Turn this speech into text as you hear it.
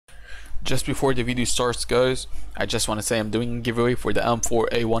Just before the video starts, guys, I just want to say I'm doing a giveaway for the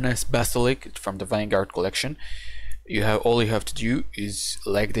M4A1S Basilic from the Vanguard collection. All you have to do is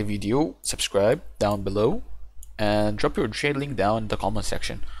like the video, subscribe down below, and drop your trade link down in the comment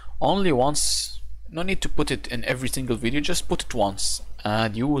section. Only once, no need to put it in every single video, just put it once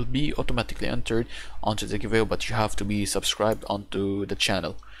and you will be automatically entered onto the giveaway, but you have to be subscribed onto the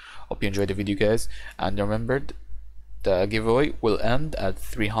channel. Hope you enjoyed the video, guys, and remembered the giveaway will end at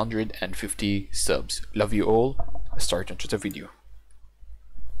 350 subs. Love you all. Let's start into the video.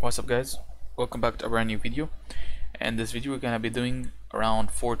 What's up, guys? Welcome back to a brand new video. In this video we're gonna be doing around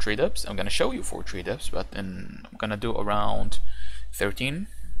 4 trade ups. I'm gonna show you 4 trade ups, but then I'm gonna do around 13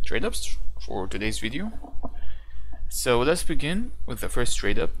 trade ups for today's video. So let's begin with the first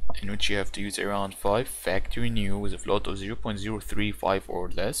trade up, in which you have to use around 5 factory new with a float of 0.035 or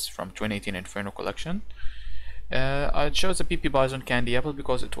less from 2018 Inferno collection. I chose a PP Bison Candy Apple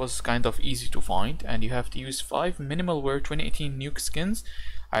because it was kind of easy to find, and you have to use 5 minimal wear 2018 nuke skins.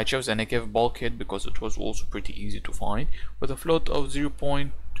 I chose a Negev Bulkhead because it was also pretty easy to find, with a float of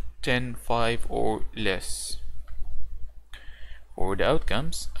 0.105 or less. For the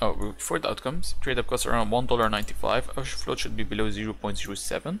outcomes, trade up costs around $1.95. Our float should be below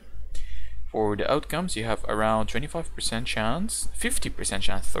 0.07. For the outcomes, you have around 25% chance, 50%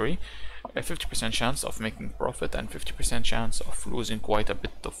 chance, sorry, a 50% chance of making profit and 50% chance of losing quite a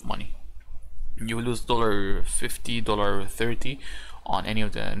bit of money. You will lose $50, $30 on any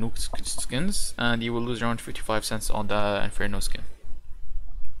of the nuke skins, and you will lose around 55 cents on the Inferno skin.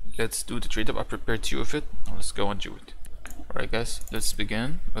 Let's do the trade up. I prepared 2 of it. Now let's go and do it. Alright, guys, let's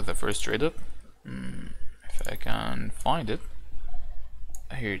begin with the first trade up. If I can find it.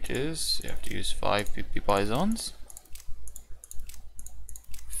 Here it is. You have to use 5 PP Bisons,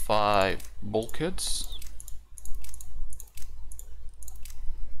 5 bulkheads,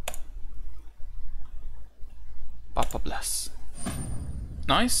 Papa Bless.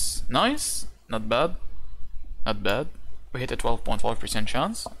 Nice, nice, not bad, not bad. We hit a 12.5%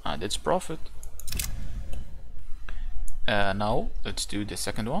 chance and it's profit. Now let's do the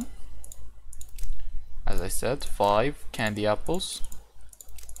second one. As I said, 5 candy apples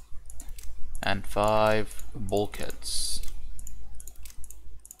and 5 bulkheads.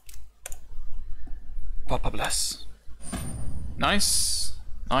 Papa Bless. Nice,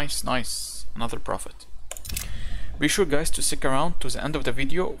 nice, nice. Another profit. Be sure, guys, to stick around to the end of the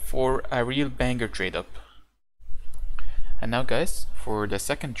video for a real banger trade up. And now, guys, for the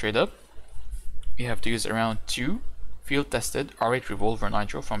second trade up, you have to use around 2 field tested R8 revolver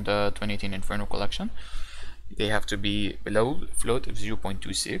nitro from the 2018 Inferno collection. They have to be below float of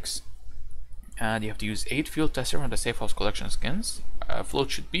 0.26. And you have to use 8 field tester from the Safe House collection skins.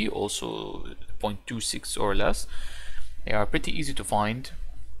 Float should be also 0.26 or less. They are pretty easy to find.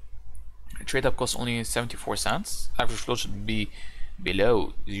 Trade up costs only 74 cents. Average float should be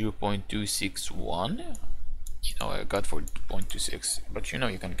below 0.261. You know, I got for 0.26, but you know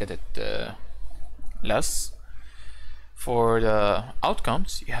you can get it less. For the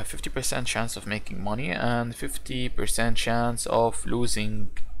outcomes, you have 50% chance of making money and 50% chance of losing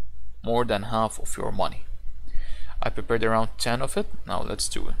more than half of your money. I prepared around 10 of it. Now let's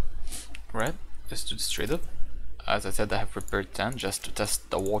do it. Right, let's do this trade up. As I said, I have prepared 10 just to test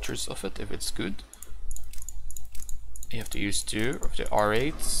the waters of it, if it's good. You have to use 2 of the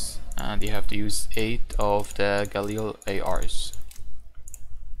R8s and you have to use 8 of the Galil ARs.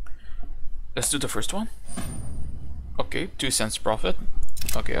 Let's do the first one. Okay, 2 cents profit.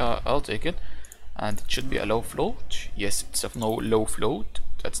 Okay, I'll take it. And it should be a low float. Yes, it's a low float.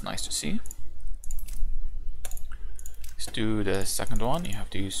 That's nice to see. Let's do the second one. You have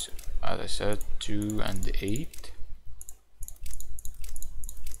to use, as I said, 2 and 8.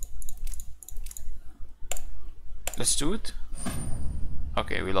 Let's do it.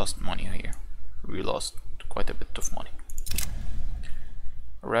 Okay, we lost money here. We lost quite a bit of money.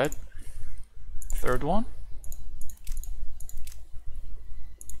 Right. Third one.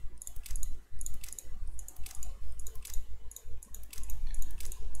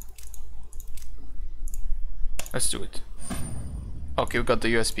 Let's do it. Okay, we got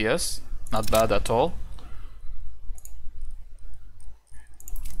the USPS. Not bad at all.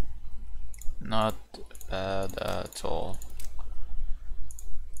 Not bad at all.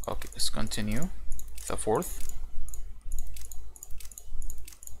 Okay, let's continue. The fourth.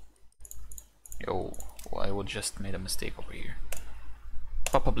 Yo, I would just made a mistake over here.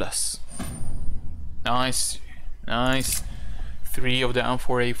 Papa Bless. Nice, nice. 3 of the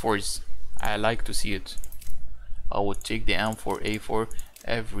M4A4s. I like to see it. I would take the M4A4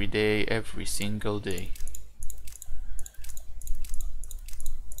 every day, every single day.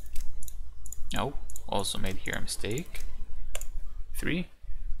 Oh, also made here a mistake. 3,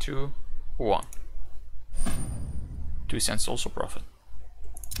 2, 1. 2 cents also profit.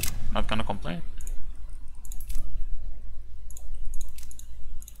 Not gonna complain.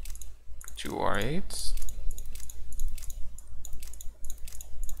 2 R8s.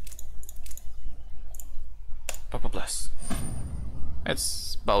 Papa bless.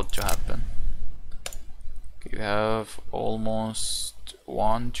 It's about to happen. Okay, we have almost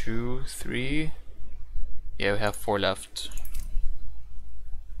 1, 2, 3. Yeah, we have 4 left.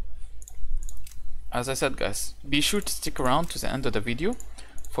 As I said, guys, be sure to stick around to the end of the video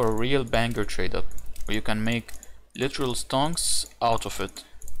for a real banger trade up where you can make literal stonks out of it.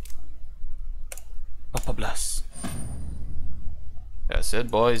 Papa bless. That's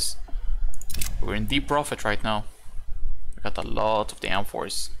it, boys. We're in deep profit right now. We got a lot of the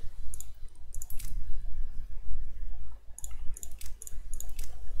M4s.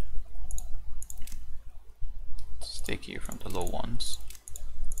 Stick here from the low ones.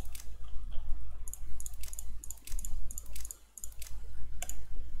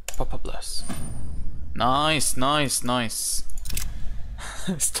 Papa bless. Nice, nice, nice.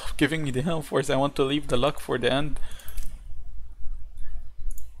 Stop giving me the M4s. I want to leave the luck for the end.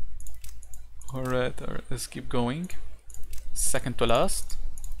 Alright, let's keep going. Second to last.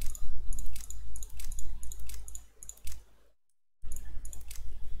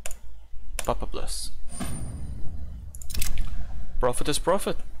 Papa bless. Profit is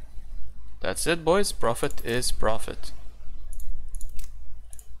profit. That's it, boys. Profit is profit.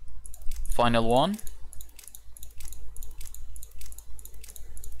 Final one.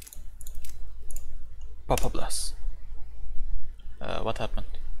 Papa bless. What happened?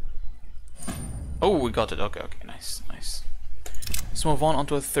 Oh, we got it. Okay, nice, nice. Let's move on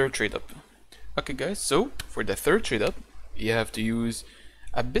to a third trade up. Okay, guys, so for the third trade up, you have to use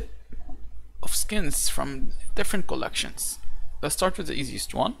a bit of skins from different collections. Let's start with the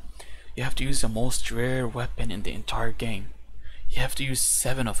easiest one. You have to use the most rare weapon in the entire game. You have to use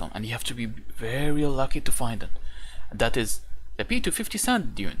 7 of them, and you have to be very lucky to find them. And that is the P250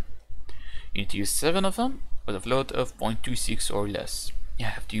 Sand Dune. You need to use 7 of them with a float of 0.26 or less. You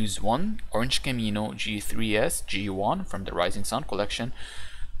have to use 1 Orange Camino G3S G1 from the Rising Sun collection,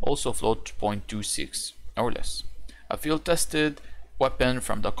 also float 0.26 or less. A field tested weapon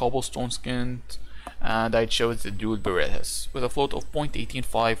from the Cobblestone skin, and I chose the dual Berettas with a float of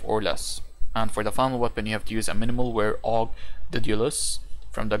 0.185 or less. And for the final weapon, you have to use a minimal wear AUG Dedulus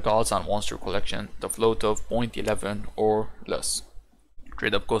from the Gods and Monster collection, the float of 0.11 or less.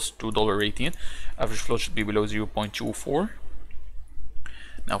 Trade up costs $2.18. Average float should be below 0.24.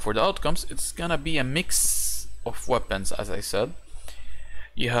 Now for the outcomes, it's gonna be a mix of weapons, as I said.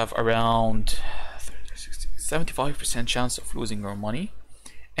 You have around 75% chance of losing your money.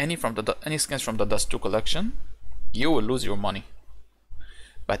 Any skins from the Dust 2 collection, you will lose your money.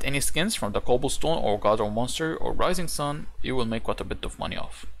 But any skins from the Cobblestone or God or Monster or Rising Sun, you will make quite a bit of money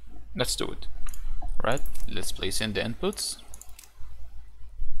off. Let's do it. Right, let's place in the inputs.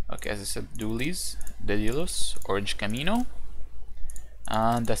 Okay, as I said, Dualies, Dedulus, Orange Camino,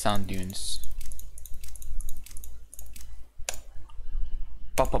 and the Sand Dunes.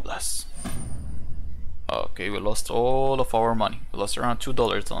 Papa bless. Okay, we lost all of our money. We lost around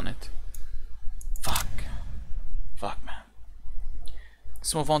 $2 on it. Fuck, man.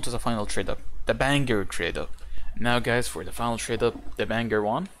 Let's move on to the final trade up, the banger trade up. Now, guys, for the final trade up, the banger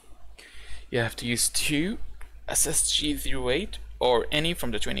one, you have to use 2 SSG08 or any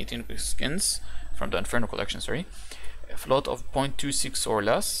from the 2018 skins from the Inferno collection, sorry. A float of 0.26 or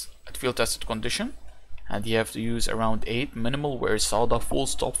less at field tested condition, and you have to use around 8 minimal wear Sauda full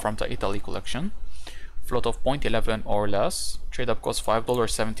stop from the Italy collection, float of 0.11 or less. Trade up costs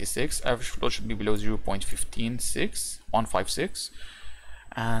 $5.76. Average float should be below 0.156.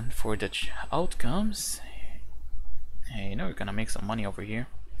 And for the outcomes, hey, you know you're gonna make some money over here.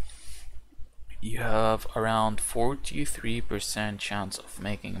 You have around 43% chance of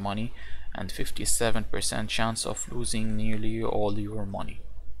making money and 57% chance of losing nearly all your money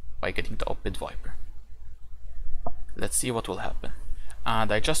by getting the Upbid Viper. Let's see what will happen.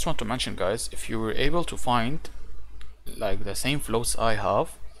 And I just want to mention, guys, if you were able to find like the same floats I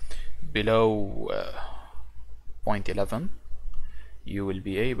have below 0.11, you will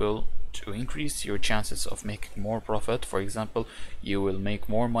be able to increase your chances of making more profit. For example, you will make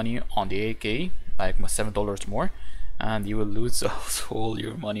more money on the AK, like $7 more, and you will lose all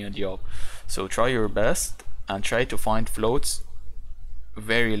your money on the op. So try your best and try to find floats,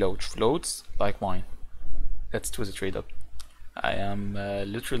 very low floats like mine. Let's do the trade up. I am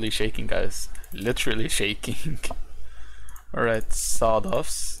literally shaking, guys, literally shaking. Alright,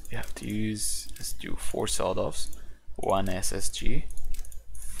 sawed-offs. You have to use, let's do 4 sawed-offs, 1 SSG.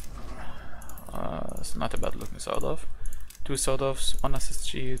 It's not a bad looking sawed-off. 2 sawed-offs, 1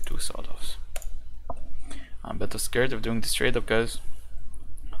 SSG, 2 sawed-offs. I'm a bit scared of doing this trade up, guys.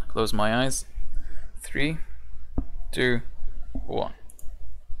 Close my eyes. 3, 2, 1.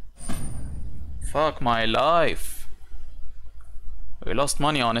 Fuck my life. We lost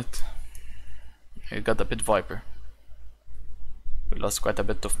money on it. We got the Pit Viper. We lost quite a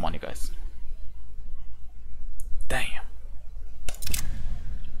bit of money, guys. Damn.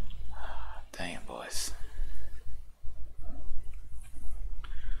 Damn, boys.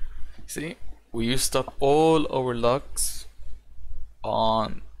 See, we used up all our lucks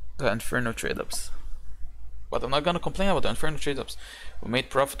on the Inferno trade-ups. But I'm not gonna complain about the Inferno trade-ups. We made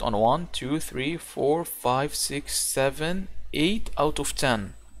profit on 1, 2, 3, 4, 5, 6, 7, 8 out of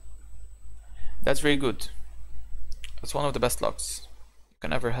 10. That's very good. That's one of the best lucks you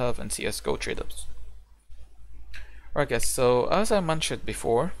can ever have in CSGO trade-ups. Alright guys, so as I mentioned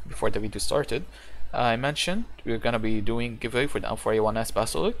before the video started, I mentioned we're gonna be doing giveaway for the M4A1S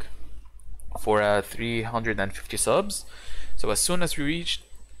Basilic for 350 subs. So as soon as we reach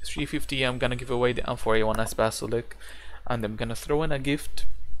 350, I'm gonna give away the M4A1S Basilic, and I'm gonna throw in a gift,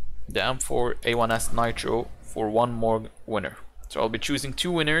 the M4A1S Nitro, for one more winner. So I'll be choosing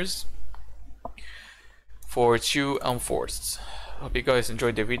 2 winners for 2 M4s. Hope you guys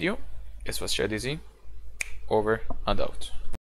enjoyed the video. This was tradeups, over and out.